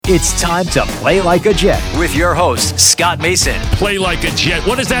It's time to play like a Jet with your host, Scott Mason. Play like a Jet.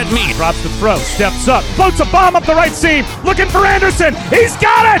 What does that mean? Drops the throw, steps up, floats a bomb up the right seam, looking for Anderson. He's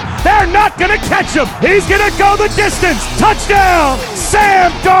got it! They're not going to catch him. He's going to go the distance. Touchdown!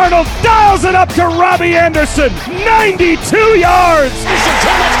 Sam Darnold dials it up to Robbie Anderson. 92 yards! Anderson,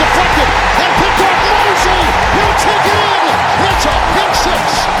 too much deflected, and picked off Mosley. He'll take it in. It's a pick six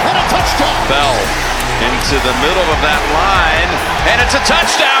and a touchdown. Bell into the middle of that line, and it's a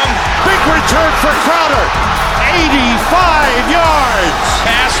touchdown. Big return for Crowder. 85 yards.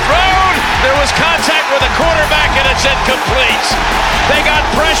 Pass thrown. There was contact with the quarterback, and it's incomplete. They got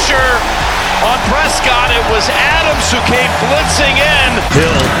pressure on Prescott. It was Adams who came blitzing in.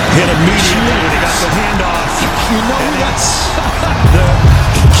 Hill hit immediately when he got the handoff. You know that's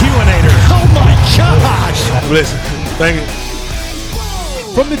The Q-inator. oh my gosh. Listen, thank you.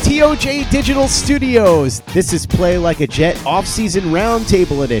 From the TOJ Digital Studios, this is Play Like a Jet Offseason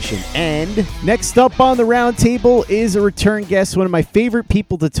Roundtable Edition. And next up on the roundtable is a return guest, one of my favorite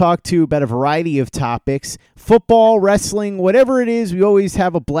people to talk to about a variety of topics. Football, wrestling, whatever it is, we always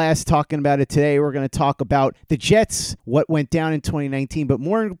have a blast talking about it. Today we're going to talk about the Jets, what went down in 2019, but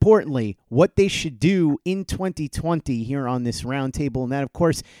more importantly, what they should do in 2020 here on this roundtable. And that, of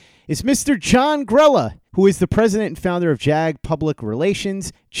course, is Mr. John Grella, who is the president and founder of JAG Public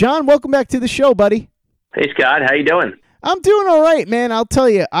Relations. John, welcome back to the show, buddy. Hey, Scott. How you doing? I'm doing all right, man. I'll tell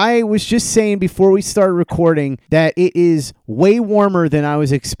you, I was just saying before we started recording that it is way warmer than I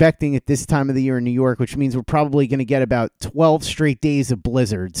was expecting at this time of the year in New York, which means we're probably going to get about 12 straight days of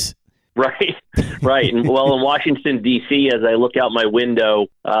blizzards. Right, right. And well, in Washington, D.C., as I look out my window,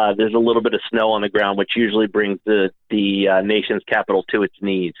 there's a little bit of snow on the ground, which usually brings the nation's capital to its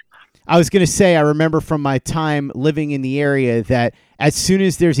knees. I was going to say, I remember from my time living in the area that as soon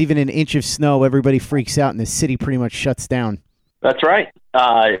as there's even an inch of snow, everybody freaks out and the city pretty much shuts down. That's right.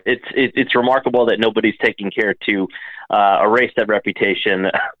 It's remarkable that nobody's taking care to erase that reputation.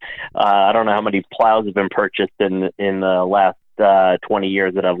 I don't know how many plows have been purchased in the last 20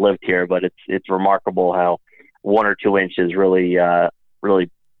 years that I've lived here, but it's remarkable how 1 or 2 inches really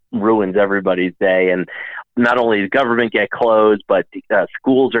ruins everybody's day. And not only does government get closed, but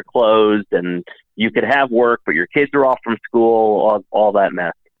schools are closed, and you could have work, but your kids are off from school, all that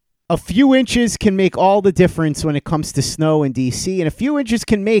mess. A few inches can make all the difference when it comes to snow in D.C., and a few inches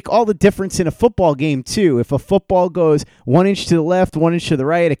can make all the difference in a football game, too. If a football goes 1 inch to the left, 1 inch to the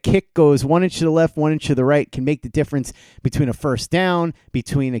right, a kick goes 1 inch to the left, 1 inch to the right, can make the difference between a first down,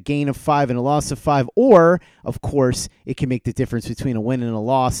 between a gain of 5 and a loss of 5, or, of course, it can make the difference between a win and a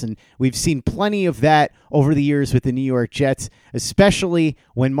loss. And we've seen plenty of that over the years with the New York Jets, especially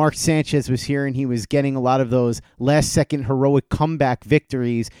when Mark Sanchez was here and he was getting a lot of those last-second heroic comeback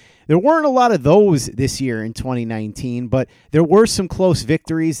victories. There weren't a lot of those this year in 2019, but there were some close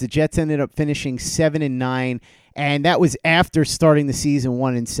victories. The Jets ended up finishing 7-9, and that was after starting the season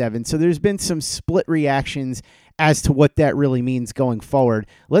 1-7. So there's been some split reactions as to what that really means going forward.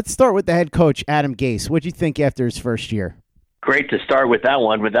 Let's start with the head coach, Adam Gase. What do you think after his first year? Great to start with that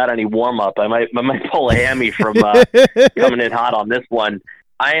one without any warm-up. I might pull a hammy from coming in hot on this one.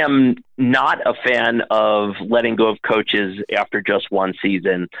 I am not a fan of letting go of coaches after just one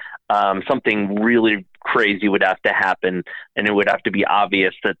season. Something really crazy would have to happen, and it would have to be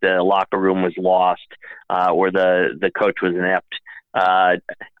obvious that the locker room was lost or the coach was inept.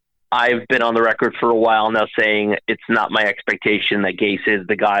 I've been on the record for a while now saying it's not my expectation that Gase is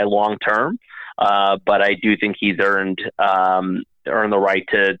the guy long term, but I do think he's earned the right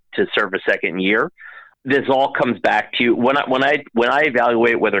to serve a second year. This all comes back to when I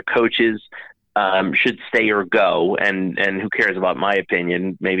evaluate whether coaches should stay or go, and who cares about my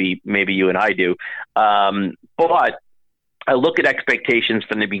opinion? Maybe you and I do. But I look at expectations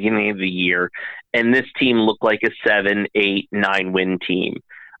from the beginning of the year, and this team looked like a 7, 8, 9 win team.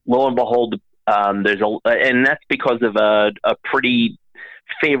 Lo and behold, and that's because of a pretty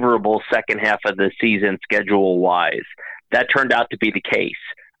favorable second half of the season schedule wise. That turned out to be the case.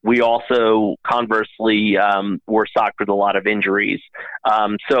 We also, conversely, were socked with a lot of injuries.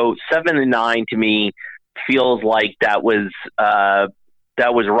 So 7-9 to me feels like that was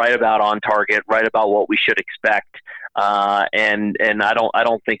right about on target, right about what we should expect. And I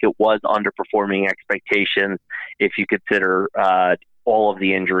don't think it was underperforming expectations if you consider all of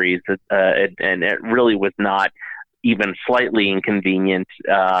the injuries. And it really was not even slightly inconvenient.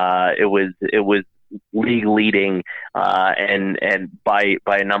 It was league leading, and by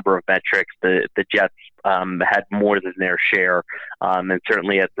a number of metrics, the Jets had more than their share, and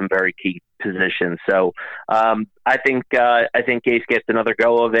certainly at some very key positions. So I think Gase gets another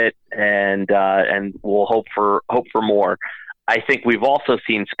go of it, and we'll hope for more. I think we've also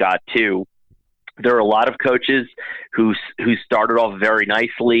seen, Scott, too, there are a lot of coaches who started off very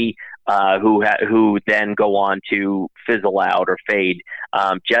nicely, who then go on to fizzle out or fade.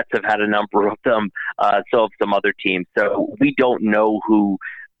 Jets have had a number of them, so have some other teams. So we don't know who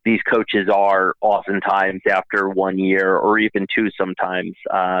these coaches are oftentimes after 1 year or even two sometimes.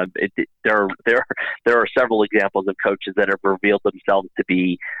 There are several examples of coaches that have revealed themselves to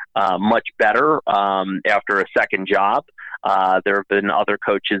be much better after a second job. There have been other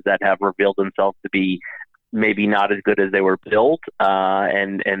coaches that have revealed themselves to be maybe not as good as they were built,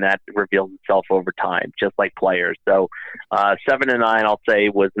 and that reveals itself over time, just like players. So 7-9, I'll say,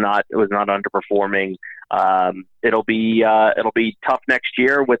 was not underperforming. It'll be tough next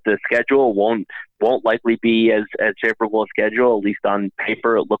year with the schedule. Won't likely be as favorable a schedule. At least on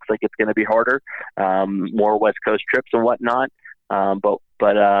paper, it looks like it's going to be harder. More West Coast trips and whatnot. But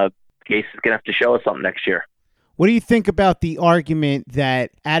Gase is going to have to show us something next year. What do you think about the argument that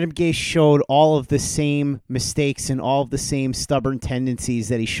Adam Gase showed all of the same mistakes and all of the same stubborn tendencies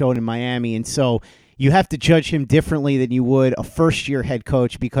that he showed in Miami, and so you have to judge him differently than you would a first-year head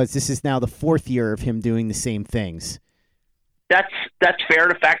coach because this is now the fourth year of him doing the same things? That's fair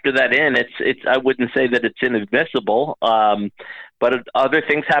to factor that in. It's I wouldn't say that it's inadmissible, but other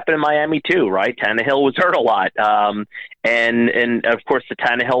things happen in Miami too, right? Tannehill was hurt a lot, and of course the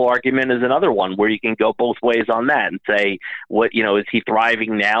Tannehill argument is another one where you can go both ways on that and say, is he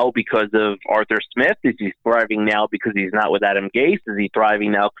thriving now because of Arthur Smith? Is he thriving now because he's not with Adam Gase? Is he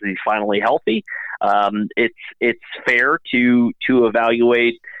thriving now because he's finally healthy? It's fair to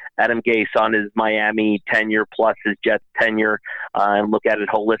evaluate Adam Gase on his Miami tenure plus his Jets tenure and look at it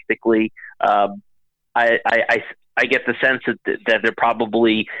holistically. I get the sense that there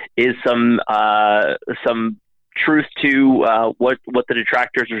probably is some truth to what the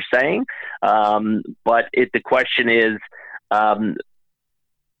detractors are saying, but the question is,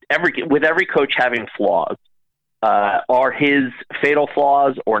 with every coach having flaws, are his fatal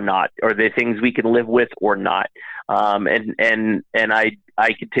flaws or not? Are they things we can live with or not? And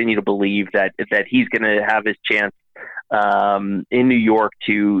I continue to believe that he's going to have his chance in New York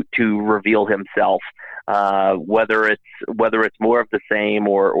to reveal himself, whether it's more of the same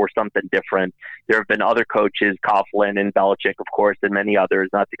or something different. There have been other coaches, Coughlin and Belichick, of course, and many others,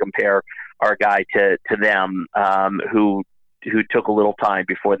 not to compare our guy to them, who took a little time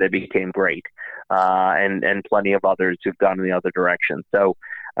before they became great, and plenty of others who've gone in the other direction. So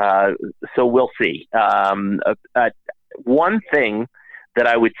we'll see. One thing that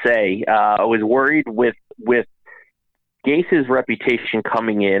I would say, I was worried with Gase's reputation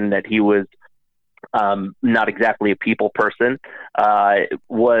coming in, that he was not exactly a people person, and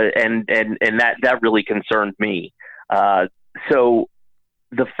that really concerned me. So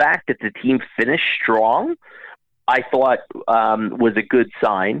the fact that the team finished strong, I thought was a good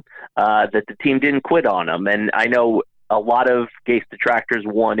sign, that the team didn't quit on him. And I know a lot of Gase detractors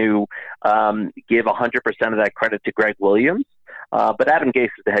want to give 100% of that credit to Greg Williams, but Adam Gase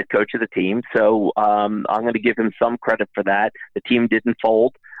is the head coach of the team, so I'm going to give him some credit for that. The team didn't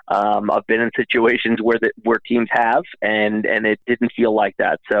fold. I've been in situations where teams have, and it didn't feel like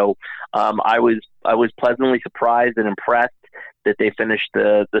that. So I was pleasantly surprised and impressed that they finished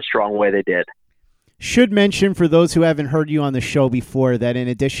the strong way they did. Should mention, for those who haven't heard you on the show before, that in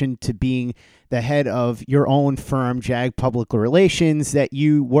addition to being the head of your own firm, Jag Public Relations, that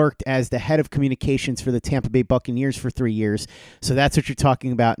you worked as the head of communications for the Tampa Bay Buccaneers for 3 years. So that's what you're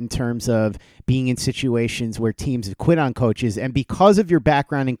talking about in terms of being in situations where teams have quit on coaches. And because of your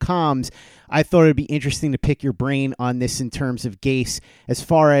background in comms, I thought it'd be interesting to pick your brain on this in terms of Gase, as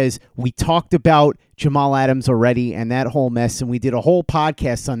far as we talked about Jamal Adams already and that whole mess, and we did a whole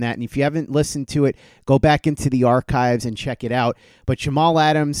podcast on that. And if you haven't listened to it, go back into the archives and check it out. But Jamal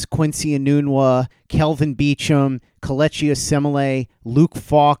Adams, Quincy Enunwa, Kelvin Beachum, Kelechi Osemele, Luke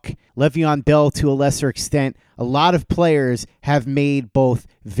Falk, Le'Veon Bell to a lesser extent, a lot of players have made both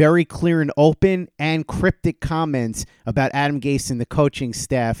very clear and open and cryptic comments about Adam Gase and the coaching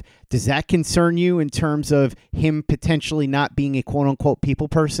staff. Does that concern you in terms of him potentially not being a quote-unquote people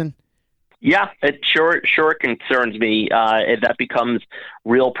person? Yeah, it sure concerns me. That becomes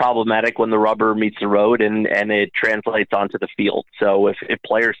real problematic when the rubber meets the road and it translates onto the field. So if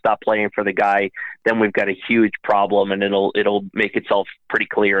players stop playing for the guy, then we've got a huge problem, and it'll make itself pretty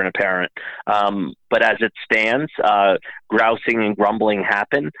clear and apparent. But as it stands, grousing and grumbling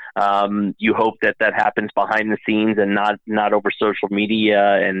happen. You hope that happens behind the scenes and not over social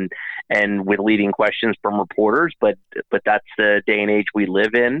media and with leading questions from reporters. But that's the day and age we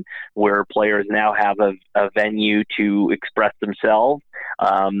live in, where players now have a venue to express themselves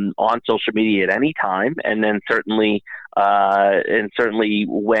on social media at any time, and then certainly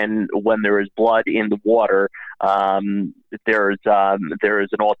when there is blood in the water, there is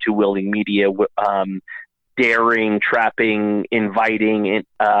an all too willing media daring, trapping, inviting,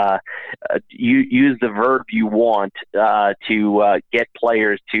 use the verb you want to get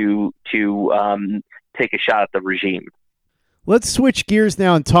players to take a shot at the regime. Let's switch gears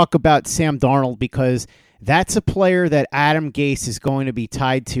now and talk about Sam Darnold, because that's a player that Adam Gase is going to be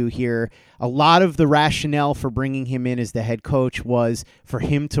tied to here. A lot of the rationale for bringing him in as the head coach was for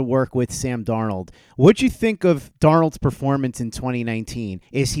him to work with Sam Darnold. What'd you think of Darnold's performance in 2019?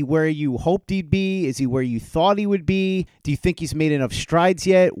 Is he where you hoped he'd be? Is he where you thought he would be? Do you think he's made enough strides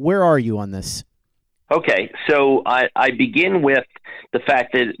yet? Where are you on this? Okay, so I begin with the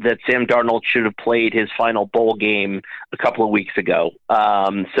fact that Sam Darnold should have played his final bowl game a couple of weeks ago.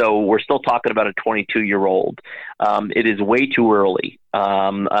 So we're still talking about a 22-year-old. It is way too early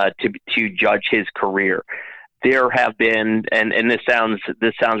to judge his career. There have been, and this sounds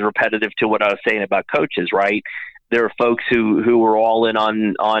repetitive to what I was saying about coaches, right? There are folks who were all in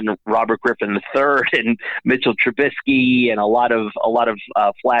on Robert Griffin III and Mitchell Trubisky and a lot of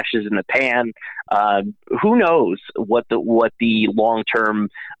flashes in the pan. Who knows what the long term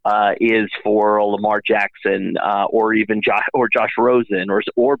is for Lamar Jackson or even Josh Rosen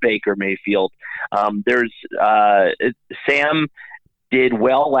or Baker Mayfield. Sam did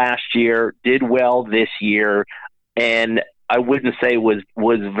well last year, did well this year, and I wouldn't say was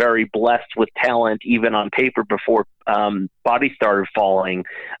very blessed with talent even on paper before body started falling.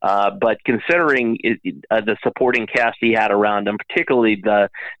 But considering the supporting cast he had around him, particularly the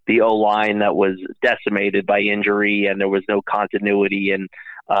O-line that was decimated by injury and there was no continuity in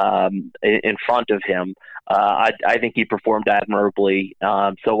front of him, I think he performed admirably.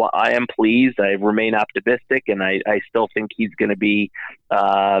 So I am pleased. I remain optimistic, and I still think he's going to be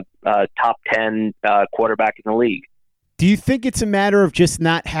a top 10 quarterback in the league. Do you think it's a matter of just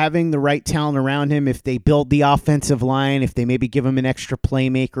not having the right talent around him? If they build the offensive line, if they maybe give him an extra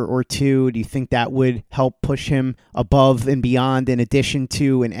playmaker or two, do you think that would help push him above and beyond in addition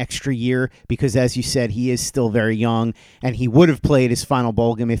to an extra year? Because as you said, he is still very young, and he would have played his final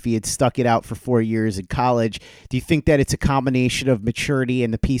bowl game if he had stuck it out for 4 years in college. Do you think that it's a combination of maturity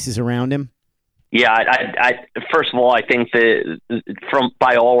and the pieces around him? Yeah, I first of all, I think that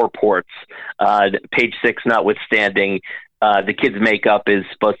by all reports, page 6 notwithstanding, the kid's makeup is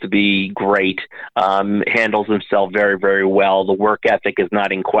supposed to be great, handles himself very, very well. The work ethic is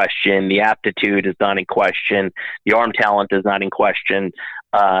not in question. The aptitude is not in question. The arm talent is not in question.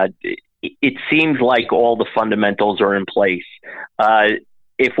 It seems like all the fundamentals are in place.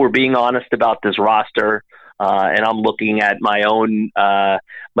 If we're being honest about this roster, and I'm looking at my own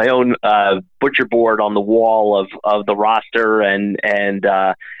butcher board on the wall of the roster and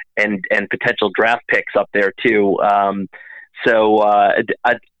potential draft picks up there too.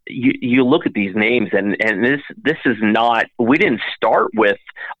 You look at these names and this is not. We didn't start with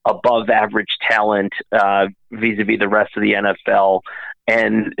above average talent vis-a-vis the rest of the NFL.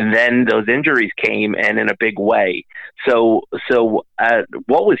 And then those injuries came, and in a big way. So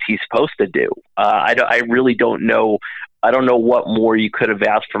what was he supposed to do? I really don't know. I don't know what more you could have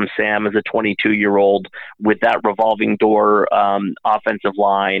asked from Sam as a 22-year-old with that revolving door offensive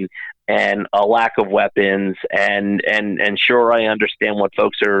line and a lack of weapons. And sure, I understand what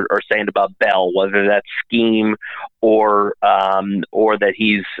folks are saying about Bell, whether that's scheme or that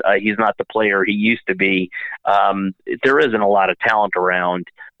he's not the player he used to be. There isn't a lot of talent around,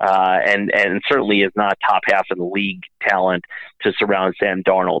 and certainly is not top half of the league talent to surround Sam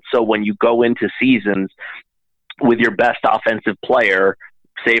Darnold. So when you go into seasons with your best offensive player,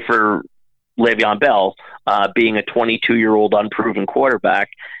 say for Le'Veon Bell, being a 22-year-old unproven quarterback,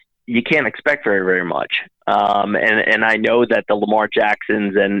 you can't expect very, very much. And I know that the Lamar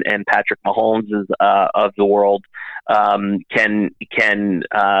Jacksons and Patrick Mahomes of the world can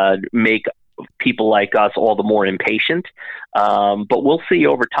make people like us all the more impatient. But we'll see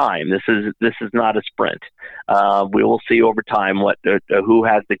over time. This is not a sprint. We will see over time who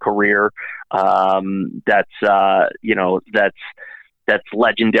has the career that's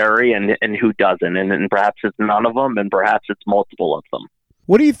legendary and who doesn't. And perhaps it's none of them, and perhaps it's multiple of them.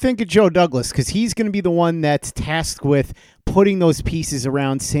 What do you think of Joe Douglas? Because he's going to be the one that's tasked with putting those pieces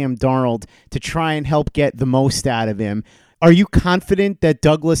around Sam Darnold to try and help get the most out of him. Are you confident that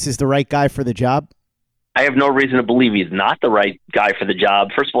Douglas is the right guy for the job? I have no reason to believe he's not the right guy for the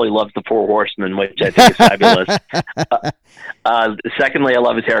job. First of all, he loves the Four Horsemen, which I think is fabulous. Secondly, I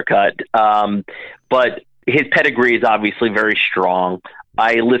love his haircut. But his pedigree is obviously very strong.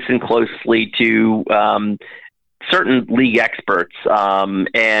 I listen closely to certain league experts, and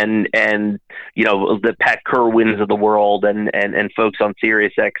the Pat Kerwins of the world, and folks on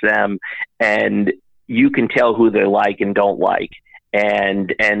Sirius XM, and you can tell who they like and don't like.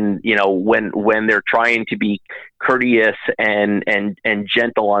 And when they're trying to be courteous and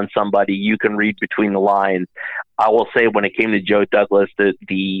gentle on somebody, you can read between the lines. I will say, when it came to Joe Douglas,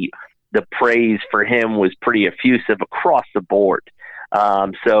 the praise for him was pretty effusive across the board.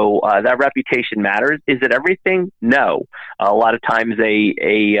 So that reputation matters. Is it everything? No. A lot of times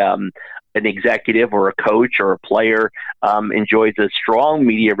an executive or a coach or a player enjoys a strong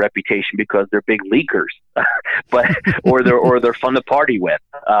media reputation because they're big leakers, or they're fun to party with.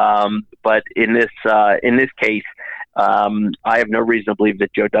 But in this case, I have no reason to believe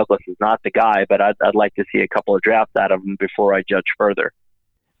that Joe Douglas is not the guy. But I'd like to see a couple of drafts out of him before I judge further.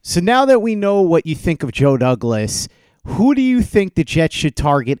 So now that we know what you think of Joe Douglas, who do you think the Jets should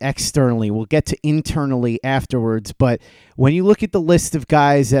target externally? We'll get to internally afterwards, but when you look at the list of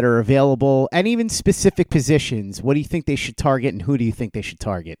guys that are available and even specific positions, what do you think they should target, and who do you think they should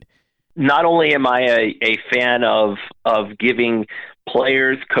target? Not only am I a fan of giving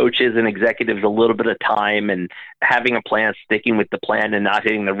players, coaches, and executives a little bit of time and having a plan, sticking with the plan, and not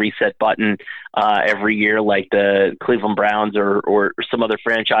hitting the reset button every year like the Cleveland Browns or some other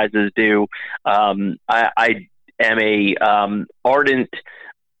franchises do. I am a ardent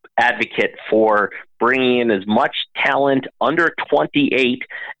advocate for bringing in as much talent under 28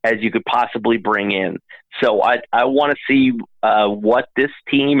 as you could possibly bring in. So I want to see what this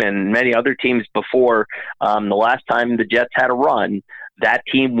team and many other teams before, the last time the Jets had a run, that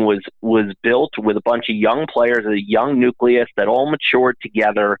team was built with a bunch of young players, a young nucleus that all matured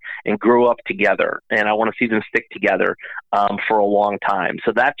together and grew up together. And I want to see them stick together for a long time.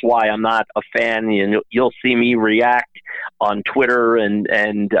 So that's why I'm not a fan. You'll see me react on Twitter and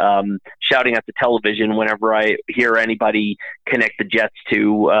shouting at the television whenever I hear anybody connect the Jets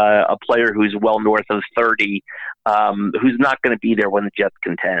to a player who's well north of 30, who's not going to be there when the Jets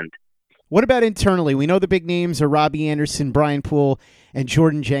contend. What about internally? We know the big names are Robbie Anderson, Brian Poole, and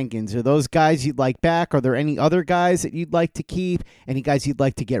Jordan Jenkins. Are those guys you'd like back? Are there any other guys that you'd like to keep? Any guys you'd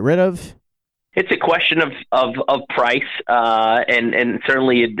like to get rid of? It's a question of price, and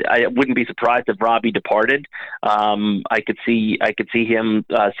certainly I wouldn't be surprised if Robbie departed. I could see him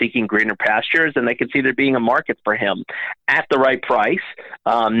seeking greener pastures, and I could see there being a market for him at the right price,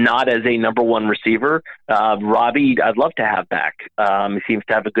 not as a number one receiver. Robbie, I'd love to have back. He seems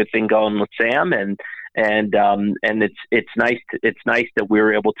to have a good thing going with Sam, and it's nice that we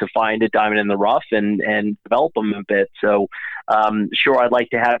were able to find a diamond in the rough and develop him a bit. So sure, I'd like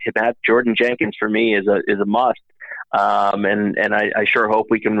to have him back. Jordan Jenkins for me is a must, and I sure hope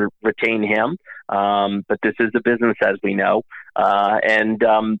we can retain him. But this is a business, as we know, and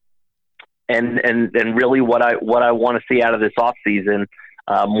really what I want to see out of this offseason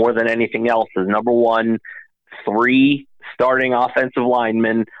more than anything else is, number one, 3 starting offensive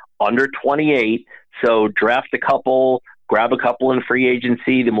linemen under 28. So draft a couple, grab a couple in free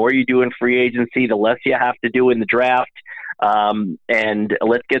agency. The more you do in free agency, the less you have to do in the draft. And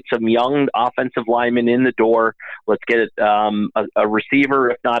let's get some young offensive linemen in the door. Let's get a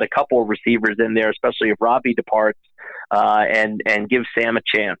receiver, if not a couple of receivers in there, especially if Robbie departs, and give Sam a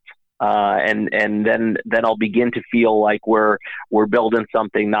chance. And then I'll begin to feel like we're building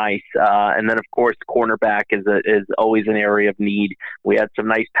something nice. And then of course, cornerback is always an area of need. We had some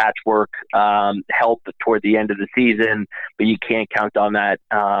nice patchwork help toward the end of the season, but you can't count on that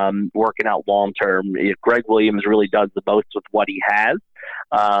working out long term. If Greg Williams really does the most with what he has,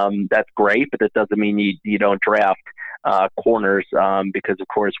 that's great, but that doesn't mean you don't draft corners, because of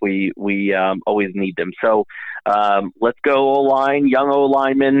course we always need them. So let's go O-line, young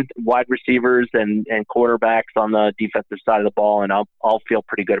O-linemen, wide receivers, and quarterbacks on the defensive side of the ball, and I'll feel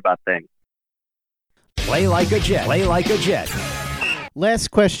pretty good about things. Play like a Jet. Play like a Jet.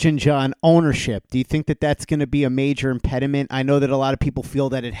 Last question, John. Ownership. Do you think that that's going to be a major impediment? I know that a lot of people feel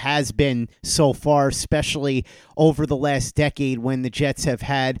that it has been so far, especially over the last decade when the Jets have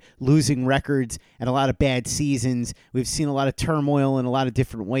had losing records and a lot of bad seasons. We've seen a lot of turmoil in a lot of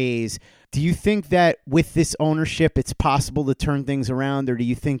different ways. Do you think that with this ownership, it's possible to turn things around? Or do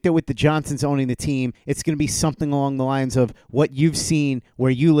you think that with the Johnsons owning the team, it's going to be something along the lines of what you've seen where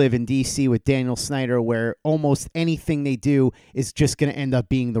you live in D.C. with Daniel Snyder, where almost anything they do is just going to end up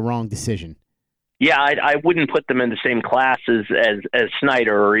being the wrong decision? Yeah, I wouldn't put them in the same class as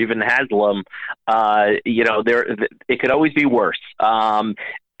Snyder or even Haslam. It could always be worse. I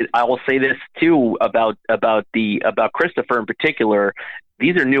will say this too about Christopher in particular.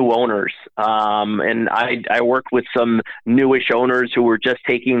 these are new owners. And I worked with some newish owners who were just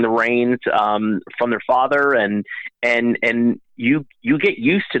taking the reins from their father, and you get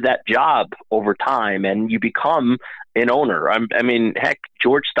used to that job over time, and you become an owner. I mean, heck,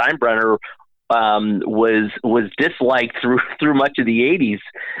 George Steinbrenner was disliked through much of the 80s,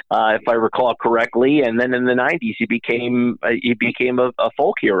 if I recall correctly, and then in the 90s he became a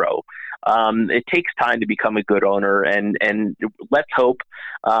folk hero. It takes time to become a good owner, and let's hope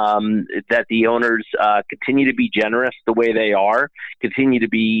that the owners continue to be generous the way they are, continue to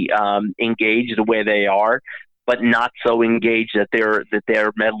be engaged the way they are, but not so engaged that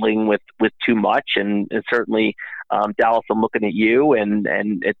they're meddling with too much. And certainly, Dallas, I'm looking at you, and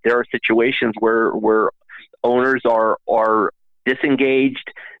if there are situations where owners are disengaged,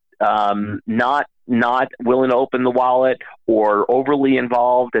 not willing to open the wallet, or overly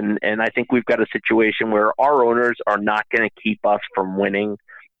involved, and I think we've got a situation where our owners are not going to keep us from winning,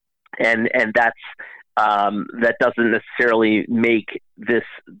 and that's that doesn't necessarily make this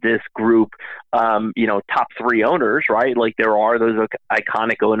group top 3 owners, right? Like, there are those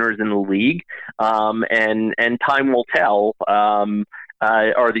iconic owners in the league, and time will tell.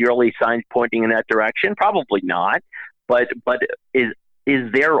 Are the early signs pointing in that direction? Probably not, but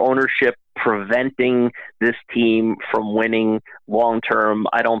is their ownership preventing this team from winning long term?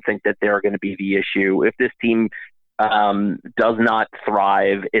 I don't think that they're going to be the issue. If this team does not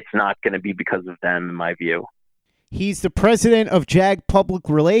thrive, it's not going to be because of them, in my view. He's the president of JAG Public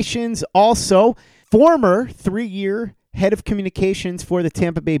Relations, also former 3-year head of communications for the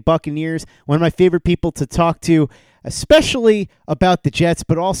Tampa Bay Buccaneers. One of my favorite people to talk to, especially about the Jets,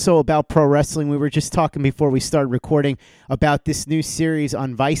 but also about pro wrestling. We were just talking before we started recording about this new series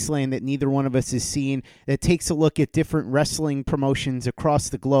on Viceland that neither one of us has seen, that takes a look at different wrestling promotions across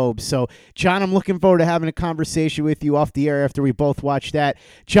the globe. So, John, I'm looking forward to having a conversation with you off the air after we both watch that.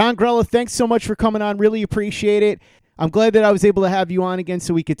 John Grella, thanks so much for coming on. Really appreciate it. I'm glad that I was able to have you on again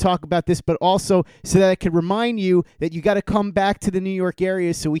so we could talk about this, but also so that I could remind you that you got to come back to the New York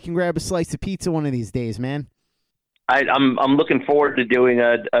area so we can grab a slice of pizza one of these days, man. I'm looking forward to doing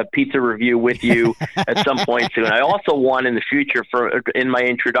a pizza review with you at some point soon. I also want in the future, in my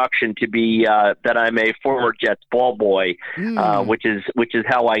introduction, to be that I'm a former Jets ball boy, which is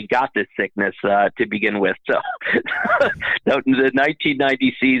how I got this sickness to begin with. So the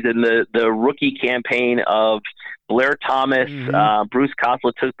 1990 season, the rookie campaign of Blair Thomas, Bruce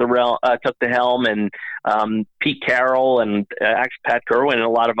Koslet took the helm, and Pete Carroll and actually Pat Kerwin and a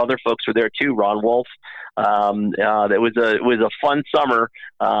lot of other folks were there too. Ron Wolf. It was a fun summer,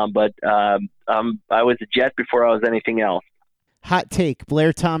 but I was a Jet before I was anything else. Hot take: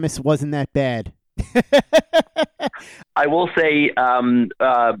 Blair Thomas wasn't that bad. I will say,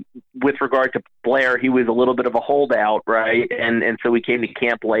 with regard to Blair, he was a little bit of a holdout, right? And so he came to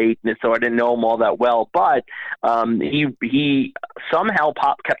camp late, and so I didn't know him all that well. But he somehow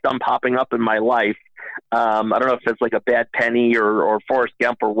kept on popping up in my life. I don't know if it's like a Bad Penny or Forrest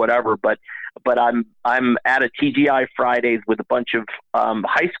Gump or whatever, but I'm at a TGI Fridays with a bunch of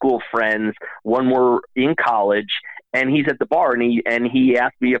high school friends. One were in college, and he's at the bar, and he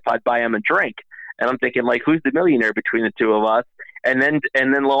asked me if I'd buy him a drink. And I'm thinking, like, who's the millionaire between the two of us? And then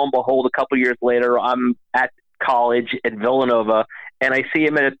lo and behold, a couple years later, I'm at college at Villanova, and I see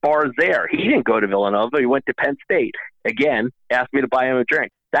him at bars there. He didn't go to Villanova; he went to Penn State. Again, asked me to buy him a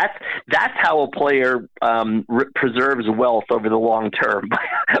drink. That's how a player preserves wealth over the long term,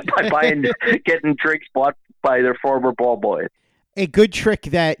 by getting drinks bought by their former ball boys. A good trick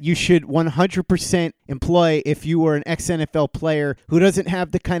that you should 100% employ if you were an ex-NFL player who doesn't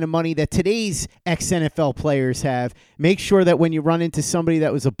have the kind of money that today's ex-NFL players have. Make sure that when you run into somebody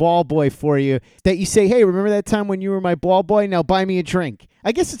that was a ball boy for you, that you say, hey, remember that time when you were my ball boy? Now buy me a drink.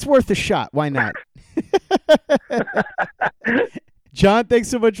 I guess it's worth a shot. Why not? John, thanks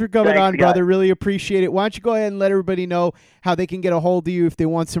so much for coming on, brother. Really appreciate it. Why don't you go ahead and let everybody know how they can get a hold of you if they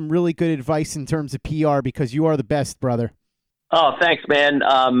want some really good advice in terms of PR, because you are the best, brother. Oh, thanks, man.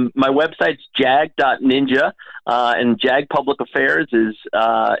 My website's jag.ninja, and Jag Public Affairs is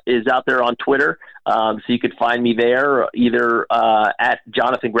out there on Twitter. So you could find me there, either at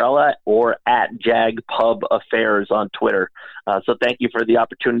Jonathan Grella or at Jag Pub Affairs on Twitter. So thank you for the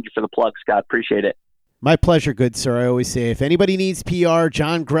opportunity for the plug, Scott. Appreciate it. My pleasure, good sir. I always say if anybody needs PR,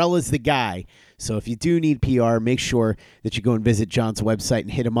 John Grella's the guy. So if you do need PR, make sure that you go and visit John's website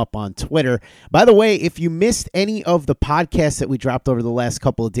and hit him up on Twitter. By the way, if you missed any of the podcasts that we dropped over the last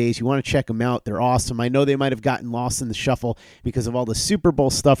couple of days, you want to check them out. They're awesome. I know they might have gotten lost in the shuffle because of all the Super Bowl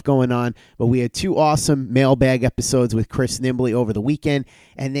stuff going on, but we had 2 awesome mailbag episodes with Chris Nimbley over the weekend.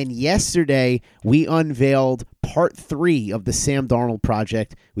 And then yesterday, we unveiled part 3 of the Sam Darnold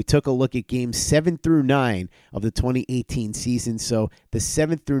project. We took a look at games 7 through 9 of the 2018 season. So the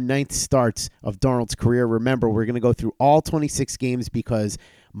 7th through 9th starts of Darnold's career. Remember, we're going to go through all 26 games because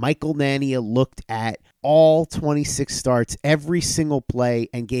Michael Nania looked at all 26 starts, every single play,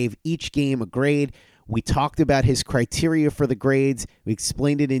 and gave each game a grade. We talked about his criteria for the grades. We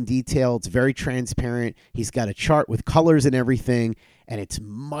explained it in detail. It's very transparent. He's got a chart with colors and everything, and it's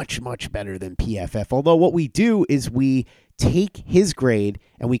much, much better than PFF. Although what we do is we take his grade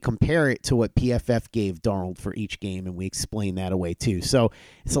and we compare it to what PFF gave Darnold for each game, and we explain that away too. So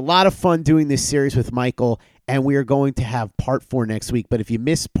it's a lot of fun doing this series with Michael, and we are going to have part 4 next week. But if you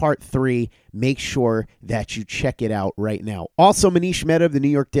missed part 3, make sure that you check it out right now. Also, Manish Mehta of the New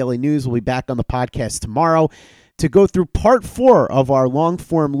York Daily News will be back on the podcast tomorrow to go through part 4 of our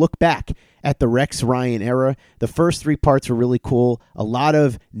long-form look back at the Rex Ryan era. The first 3 parts were really cool. A lot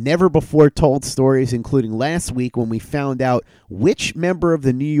of never-before-told stories, including last week when we found out which member of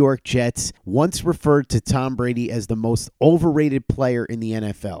the New York Jets once referred to Tom Brady as the most overrated player in the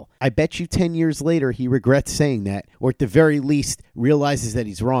NFL. I bet you 10 years later he regrets saying that, or at the very least realizes that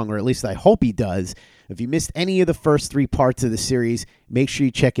he's wrong, or at least I hope he does. If you missed any of the first 3 parts of the series, make sure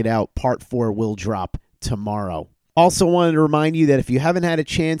you check it out. Part 4 will drop tomorrow. Also wanted to remind you that if you haven't had a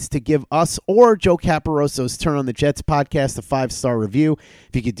chance to give us or Joe Caparoso's Turn on the Jets podcast a 5-star review,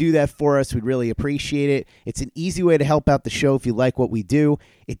 if you could do that for us, we'd really appreciate it. It's an easy way to help out the show if you like what we do.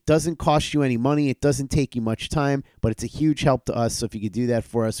 It doesn't cost you any money. It doesn't take you much time, but it's a huge help to us. So if you could do that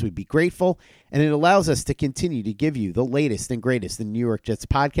for us, we'd be grateful. And it allows us to continue to give you the latest and greatest in New York Jets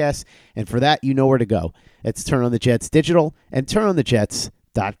podcasts. And for that, you know where to go. It's Turn on the Jets Digital and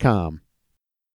turnonthejets.com.